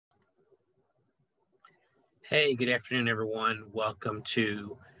Hey, good afternoon, everyone. Welcome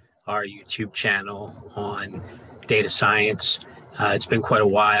to our YouTube channel on data science. It's been quite a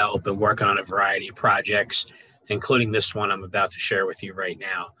while. Been working on a variety of projects, including this one I'm about to share with you right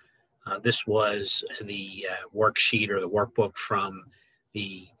now. This was the worksheet or the workbook from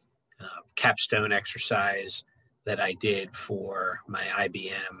the Capstone exercise that I did for my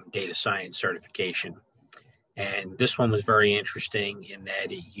IBM data science certification. And this one was very interesting in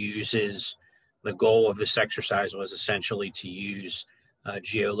that it uses, the goal of this exercise was essentially to use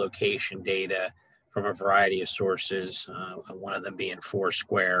geolocation data from a variety of sources, one of them being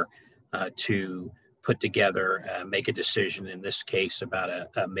Foursquare, to put together, make a decision, in this case, about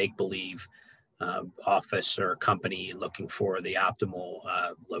a make-believe office or company looking for the optimal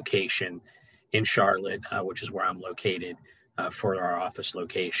location in Charlotte, which is where I'm located, for our office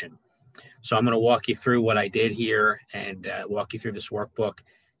location. So I'm going to walk you through what I did here and walk you through this workbook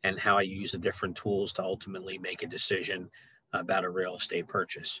and how I use the different tools to ultimately make a decision about a real estate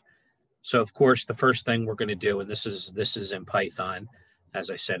purchase. So of course, the first thing we're going to do, and this is in Python. As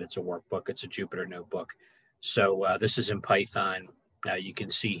I said, it's a workbook. It's a Jupyter notebook. So this is in Python. You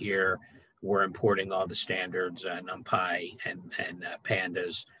can see here we're importing all the standards, NumPy and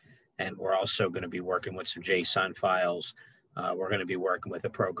pandas, and we're also going to be working with some JSON files. We're going to be working with a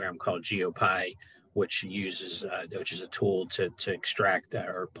program called GeoPy, which is a tool to extract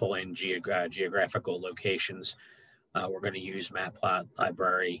or pull in geographical locations. We're going to use Matplot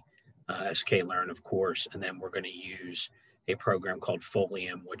library, sklearn, of course, and then we're going to use a program called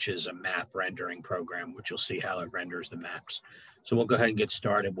Folium, which is a map rendering program, which you'll see how it renders the maps. So we'll go ahead and get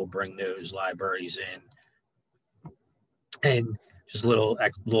started. We'll bring those libraries in. And just a little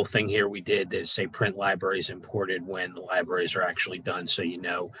thing here we did is say print libraries imported when the libraries are actually done. So you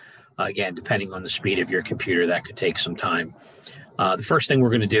know, again, depending on the speed of your computer, that could take some time. The first thing we're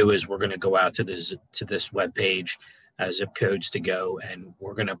going to do is we're going to go out to this web page, zip codes to go, and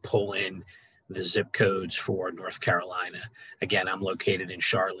we're going to pull in the zip codes for North Carolina. Again, I'm located in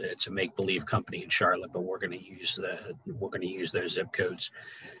Charlotte. It's a make-believe company in Charlotte, but we're going to use those zip codes.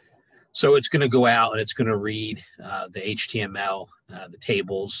 So it's going to go out and it's going to read the HTML, the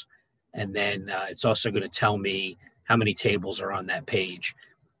tables, and then it's also going to tell me how many tables are on that page.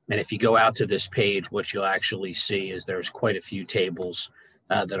 And if you go out to this page, what you'll actually see is there's quite a few tables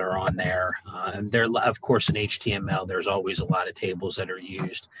that are on there. And there, of course, in HTML, there's always a lot of tables that are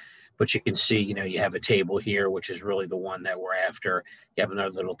used. But you can see, you have a table here, which is really the one that we're after. You have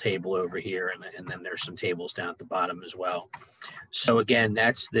another little table over here, and then there's some tables down at the bottom as well. So again,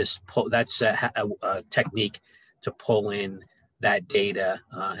 that's a technique to pull in that data.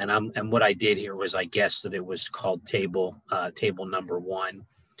 And what I did here was I guessed that it was called table number 1.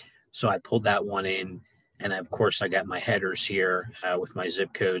 So I pulled that one in, and of course I got my headers here with my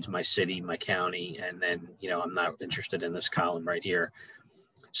zip codes, my city, my county, and then I'm not interested in this column right here.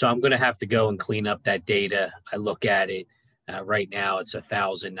 So I'm going to have to go and clean up that data. I look at it right now. It's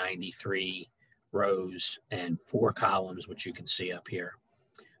 1,093 rows and 4 columns, which you can see up here.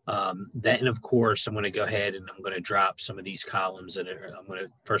 Then, of course, I'm going to go ahead and I'm going to drop some of these columns that are. I'm going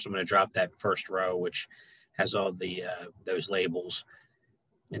to drop that first row, which has all the those labels.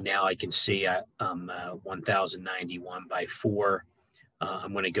 And now I can see 1,091 by 4.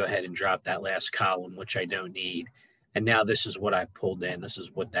 I'm going to go ahead and drop that last column, which I don't need. And now this is what I pulled in. This is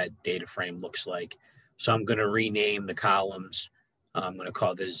what that data frame looks like. So I'm going to rename the columns. I'm going to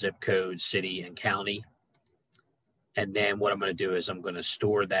call this zip code, city, and county. And then what I'm going to do is I'm going to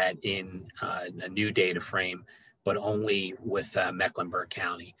store that in a new data frame, but only with Mecklenburg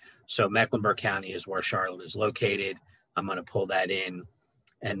County. So Mecklenburg County is where Charlotte is located. I'm going to pull that in.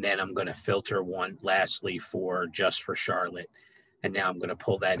 And then I'm going to filter one lastly just for Charlotte. And now I'm going to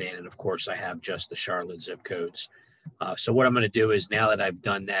pull that in. And of course, I have just the Charlotte zip codes. So what I'm going to do is now that I've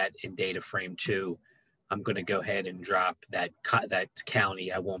done that in data frame 2, I'm going to go ahead and drop that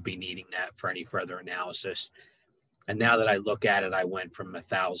county. I won't be needing that for any further analysis. And now that I look at it, I went from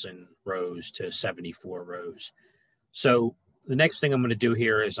 1,000 rows to 74 rows. So the next thing I'm going to do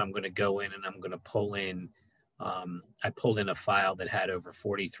here is I'm going to go in and I'm going to pull in. I pulled in a file that had over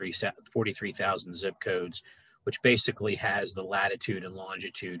 43,000 zip codes, which basically has the latitude and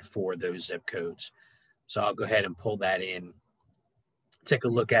longitude for those zip codes. So I'll go ahead and pull that in, take a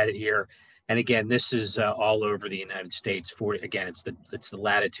look at it here. And again, this is all over the United States. Again, it's the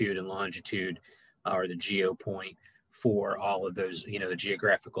latitude and longitude or the geo point for all of those, the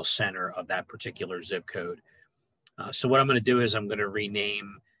geographical center of that particular zip code. So what I'm going to do is I'm going to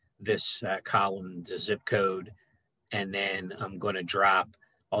rename this column to zip code, and then I'm going to drop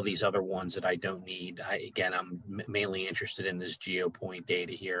all these other ones that I don't need. I'm mainly interested in this geo point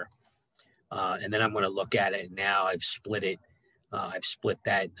data here. And then I'm going to look at it now. I've split it. I've split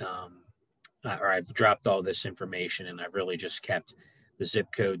that, or I've dropped all this information, and I've really just kept the zip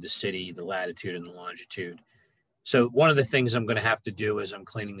code, the city, the latitude, and the longitude. So one of the things I'm going to have to do as I'm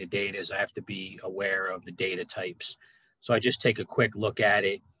cleaning the data is I have to be aware of the data types. So I just take a quick look at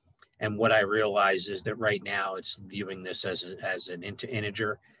it. And what I realize is that right now it's viewing this as an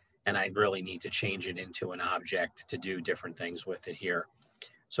integer, and I really need to change it into an object to do different things with it here.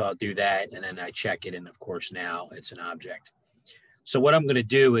 So I'll do that, and then I check it, and of course now it's an object. So what I'm going to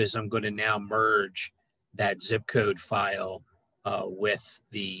do is I'm going to now merge that zip code file with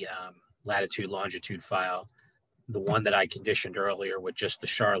the latitude longitude file, the one that I conditioned earlier with just the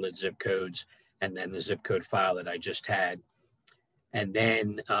Charlotte zip codes, and then the zip code file that I just had. And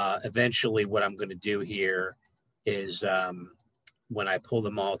then eventually what I'm going to do here is when I pull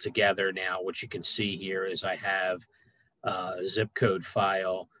them all together now, what you can see here is I have a zip code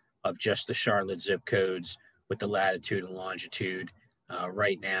file of just the Charlotte zip codes with the latitude and longitude.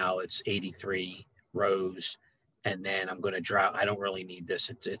 Right now it's 83 rows. And then I'm going to drop, I don't really need this.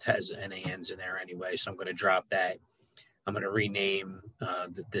 It has NANs in there anyway. So I'm going to drop that. I'm going to rename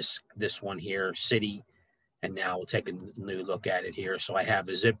this one here, city. And now we'll take a new look at it here. So I have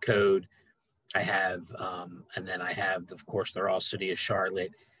a zip code. I have, and then I have, of course, they're all city of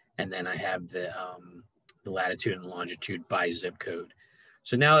Charlotte. And then I have the latitude and longitude by zip code.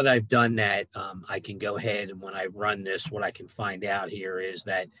 So now that I've done that, I can go ahead and when I run this, what I can find out here is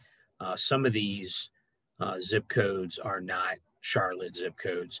that some of these zip codes are not Charlotte zip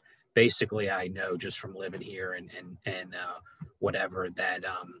codes. Basically, I know just from living here and whatever that,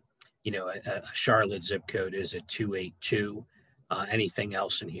 you know, a Charlotte zip code is a 282. Anything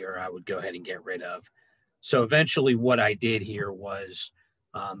else in here, I would go ahead and get rid of. So eventually what I did here was,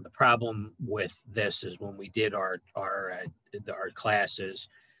 the problem with this is when we did our classes,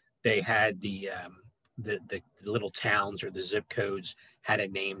 they had the little towns or the zip codes had a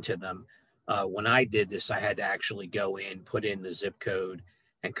name to them. When I did this, I had to actually go in, put in the zip code,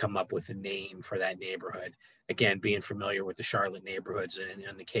 and come up with a name for that neighborhood. Again, being familiar with the Charlotte neighborhoods, and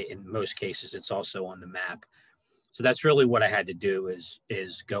in most cases, it's also on the map. So that's really what I had to do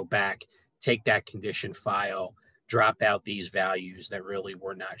is go back, take that condition file, drop out these values that really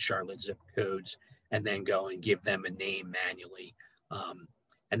were not Charlotte zip codes, and then go and give them a name manually.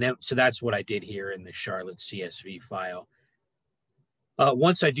 And then, so that's what I did here in the Charlotte CSV file.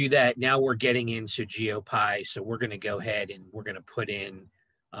 Once I do that, now we're getting into GeoPy. So we're going to go ahead and we're going to put in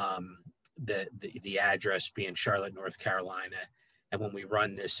the address being Charlotte, North Carolina. And when we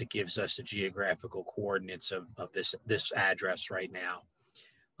run this, it gives us the geographical coordinates of this address right now.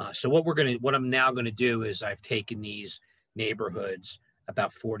 So what I'm now going to do is I've taken these neighborhoods,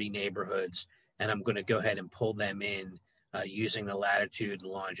 about 40 neighborhoods, and I'm going to go ahead and pull them in using the latitude,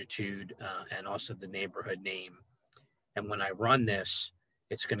 longitude, and also the neighborhood name. And when I run this,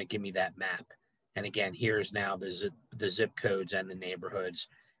 it's going to give me that map. And again, here's now the zip codes and the neighborhoods.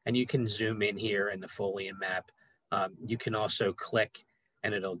 And you can zoom in here in the Folium map. You can also click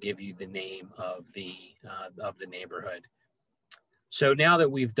and it'll give you the name of the neighborhood. So now that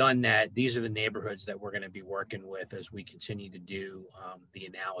we've done that, these are the neighborhoods that we're going to be working with as we continue to do the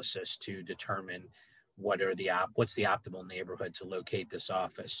analysis to determine what's the optimal neighborhood to locate this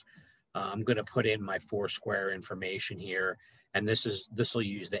office. I'm going to put in my Foursquare information here, and this will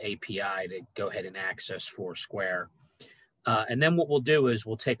use the API to go ahead and access Foursquare. And then what we'll do is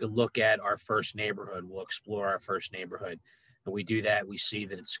we'll take a look at our first neighborhood. We'll explore our first neighborhood. And we do that, we see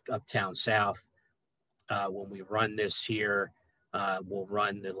that it's Uptown South. When we run this here, we'll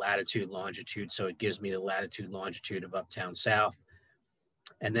run the latitude, longitude. So it gives me the latitude, longitude of Uptown South.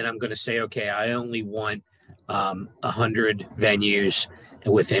 And then I'm going to say, okay, I only want 100 venues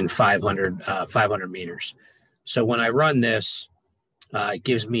within 500 meters. So when I run this, it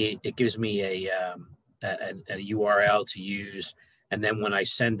gives me a URL to use. And then when I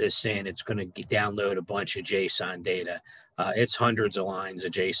send this in, it's going to download a bunch of JSON data. It's hundreds of lines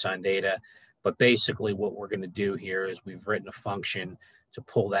of JSON data. But basically what we're going to do here is we've written a function to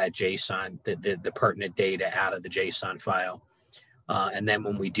pull that JSON, the pertinent data out of the JSON file. And then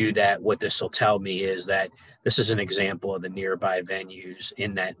when we do that, what this will tell me is that this is an example of the nearby venues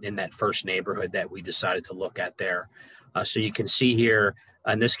in that first neighborhood that we decided to look at there. So you can see here,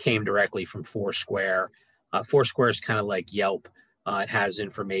 and this came directly from Foursquare. Foursquare is kind of like Yelp. It has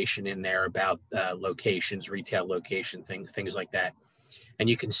information in there about locations, retail location, things like that. And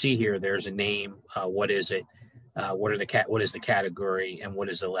you can see here, there's a name. What is it? What is the category, and what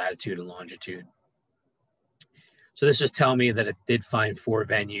is the latitude and longitude? So this is telling me that it did find 4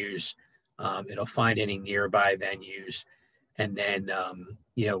 venues. It'll find any nearby venues. And then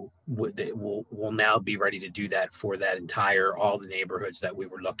we'll now be ready to do that for that all the neighborhoods that we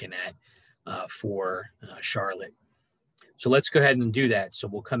were looking at for Charlotte. So let's go ahead and do that. So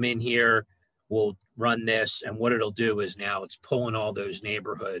we'll come in here, we'll run this, and what it'll do is now it's pulling all those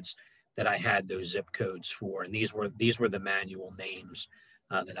neighborhoods that I had those zip codes for, and these were the manual names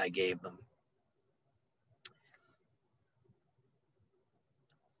that I gave them.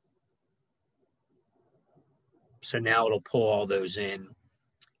 So now it'll pull all those in,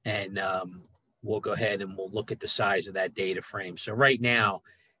 and we'll go ahead and we'll look at the size of that data frame. So right now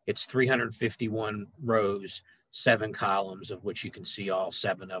it's 351 rows, 7 columns, of which you can see all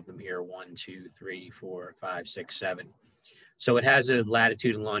 7 of them here, 1, 2, 3, 4, 5, 6, 7. So it has a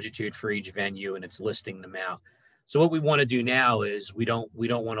latitude and longitude for each venue, and it's listing them out. So what we want to do now is we don't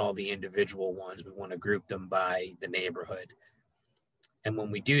want all the individual ones. We want to group them by the neighborhood. And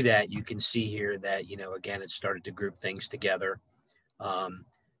when we do that, you can see here that, again, it started to group things together.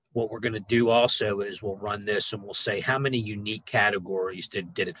 What we're going to do also is we'll run this and we'll say how many unique categories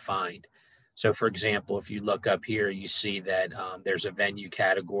did it find. So for example, if you look up here, you see that there's a venue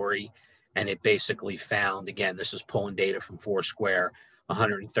category, and it basically found, again, this is pulling data from Foursquare,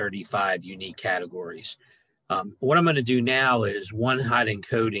 135 unique categories. What I'm going to do now is one-hot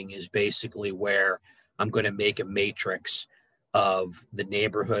encoding is basically where I'm going to make a matrix of the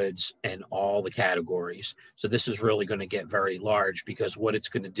neighborhoods and all the categories. So this is really going to get very large, because what it's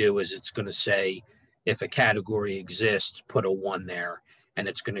going to do is it's going to say, if a category exists, put a 1 there, and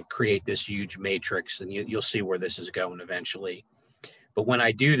it's going to create this huge matrix, and you'll see where this is going eventually. But when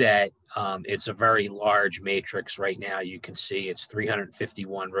I do that, it's a very large matrix right now. You can see it's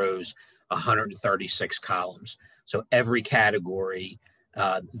 351 rows, 136 columns. So every category,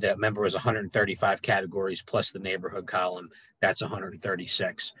 that member was 135 categories plus the neighborhood column, that's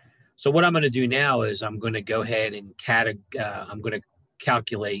 136. So what I'm going to do now is I'm going to go ahead and I'm going to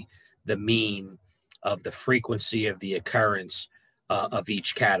calculate the mean of the frequency of the occurrence of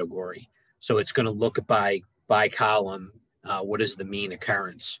each category. So it's going to look by column, what is the mean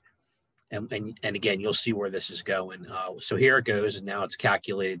occurrence. And again, you'll see where this is going. So here it goes, and now it's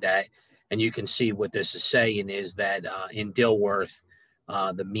calculated that. And you can see what this is saying is that in Dilworth,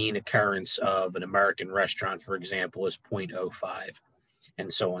 the mean occurrence of an American restaurant, for example, is 0.05,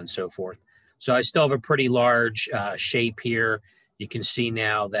 and so on and so forth. So I still have a pretty large shape here. You can see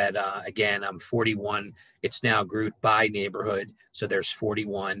now that, again, I'm 41. It's now grouped by neighborhood. So there's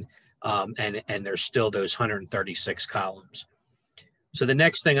 41, and there's still those 136 columns. So the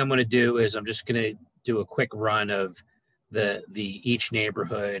next thing I'm going to do is I'm just going to do a quick run of each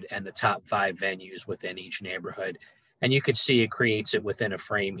neighborhood and the top 5 venues within each neighborhood. And you can see it creates it within a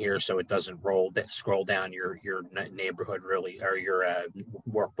frame here, so it doesn't scroll down your neighborhood really, or your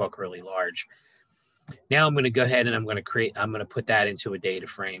workbook really large. Now I'm going to go ahead and I'm going to put that into a data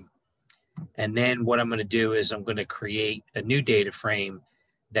frame. And then what I'm going to do is I'm going to create a new data frame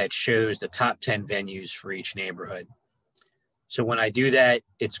that shows the top 10 venues for each neighborhood. So when I do that,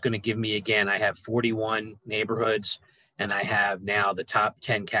 it's going to give me, again, I have 41 neighborhoods, and I have now the top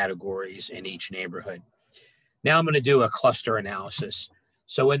 10 categories in each neighborhood. Now I'm going to do a cluster analysis.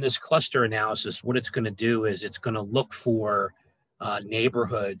 So in this cluster analysis, what it's going to do is it's going to look for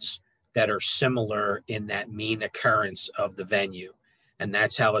neighborhoods that are similar in that mean occurrence of the venue. And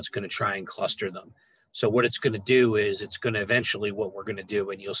that's how it's going to try and cluster them. So what it's going to do is it's going to eventually, what we're going to do,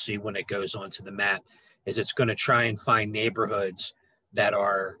 and you'll see when it goes onto the map, is it's going to try and find neighborhoods that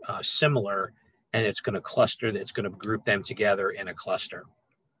are similar, and it's going to cluster, it's going to group them together in a cluster.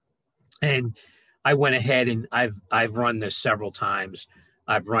 And I went ahead and I've run this several times.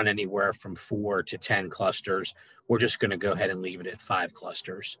 I've run anywhere from 4 to 10 clusters. We're just going to go ahead and leave it at 5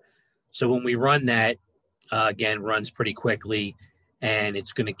 clusters. So when we run that, again, runs pretty quickly, and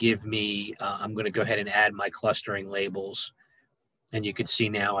it's going to give me, I'm going to go ahead and add my clustering labels. And you can see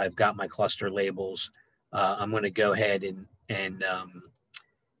now I've got my cluster labels. I'm going to go ahead and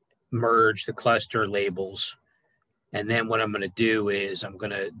merge the cluster labels. And then what I'm going to do is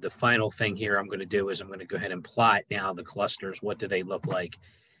the final thing here I'm going to do is I'm going to go ahead and plot now the clusters. What do they look like?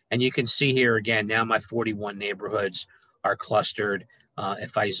 And you can see here again, now my 41 neighborhoods are clustered.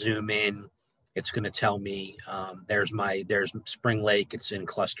 If I zoom in, it's going to tell me there's Spring Lake. It's in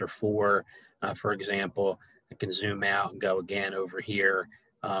cluster 4, for example. I can zoom out and go again over here.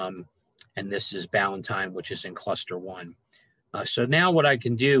 And this is Ballantyne, which is in cluster 1. So now what I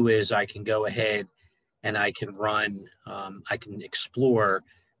can do is I can go ahead and I can run, I can explore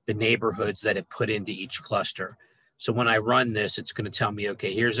the neighborhoods that it put into each cluster. So when I run this, it's going to tell me,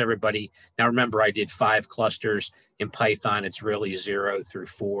 okay, here's everybody. Now remember, I did 5 clusters. In Python, it's really 0 through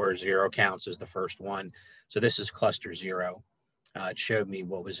 4. 0 counts as the first one. So this is cluster 0. It showed me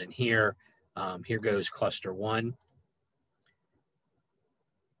what was in here. Here goes cluster 1.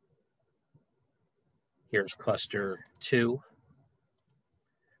 Here's cluster 2,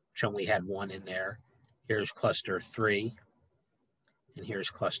 which only had 1 in there. Here's cluster 3, and here's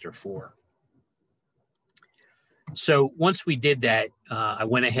cluster 4. So once we did that, I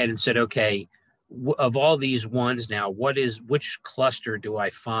went ahead and said, okay, of all these ones now, which cluster do I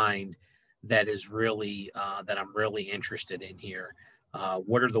find that is really, that I'm really interested in here?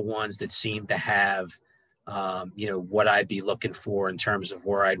 What are the ones that seem to have, what I'd be looking for in terms of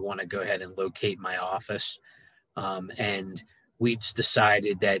where I'd want to go ahead and locate my office? And we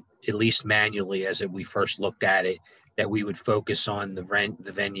decided that, at least manually, as we first looked at it, that we would focus on the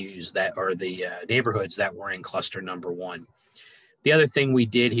venues that are the neighborhoods that were in cluster number 1. The other thing we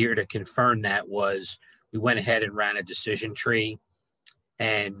did here to confirm that was we went ahead and ran a decision tree,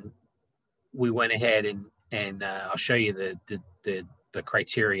 and we went ahead and I'll show you the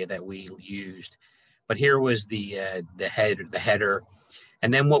criteria that we used. But here was the header.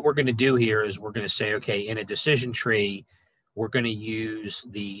 And then what we're going to do here is we're going to say, okay, in a decision tree, we're going to use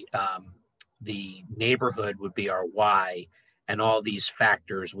the neighborhood would be our Y, and all these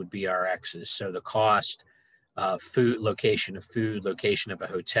factors would be our X's. So the cost, location of a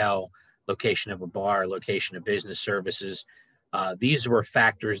hotel, location of a bar, location of business services. These were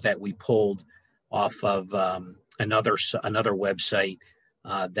factors that we pulled off of another website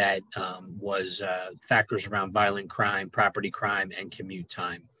that was factors around violent crime, property crime, and commute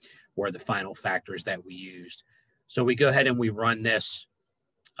time were the final factors that we used. So we go ahead and we run this.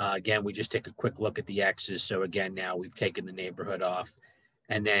 Again, we just take a quick look at the X's. So again, now we've taken the neighborhood off,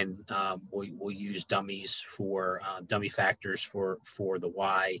 and then we'll use dummies for dummy factors for the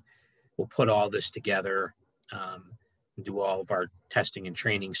Y. We'll put all this together, do all of our testing and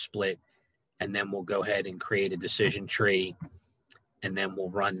training split, and then we'll go ahead and create a decision tree, and then we'll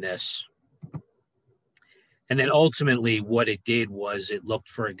run this. And then ultimately what it did was it looked,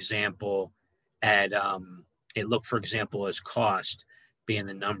 for example, at as cost being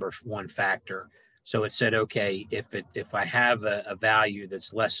the number 1 factor. So it said, okay, if I have a value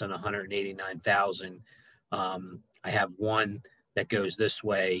that's less than 189,000, I have 1 that goes this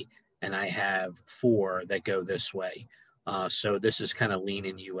way, and I have 4 that go this way. So this is kind of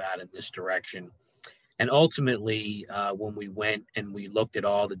leaning you out in this direction. And ultimately, when we went and we looked at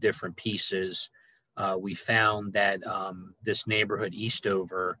all the different pieces, we found that this neighborhood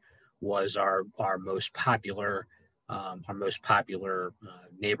Eastover was our most popular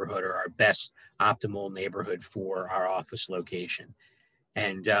neighborhood, or our best optimal neighborhood for our office location.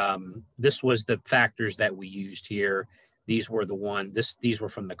 And this was the factors that we used here. These were these were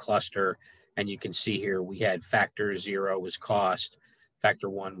from the cluster, and you can see here we had factor 0 was cost, factor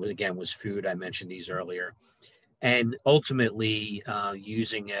 1 was food. I mentioned these earlier. And ultimately,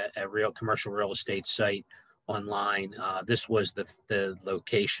 using a real commercial real estate site online, this was the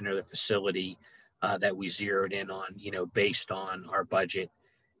location or the facility that we zeroed in on, based on our budget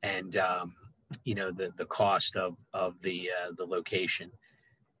and the cost of the location.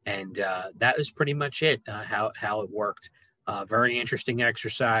 And that was pretty much it. How it worked. Very interesting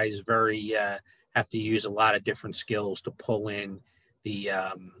exercise. Very have to use a lot of different skills to pull in the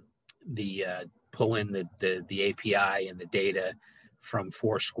API and the data from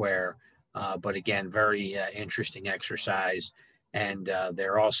Foursquare. But again, very interesting exercise. And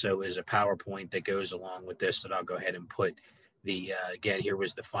there also is a PowerPoint that goes along with this that I'll go ahead and put. Again, here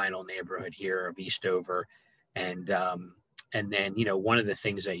was the final neighborhood here of Eastover. And then, one of the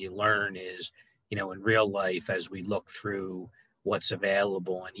things that you learn is, in real life, as we look through what's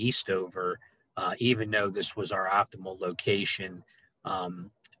available in Eastover, even though this was our optimal location,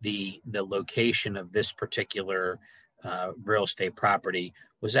 the location of this particular real estate property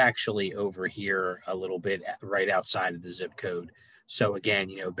was actually over here a little bit right outside of the zip code. So again,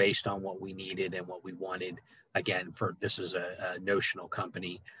 based on what we needed and what we wanted, again, this is a notional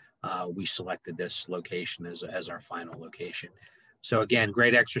company, we selected this location as our final location. So again,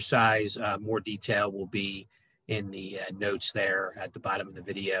 great exercise. More detail will be in the notes there at the bottom of the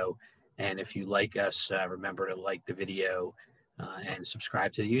video. And if you like us, remember to like the video and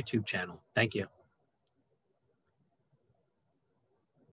subscribe to the YouTube channel. Thank you.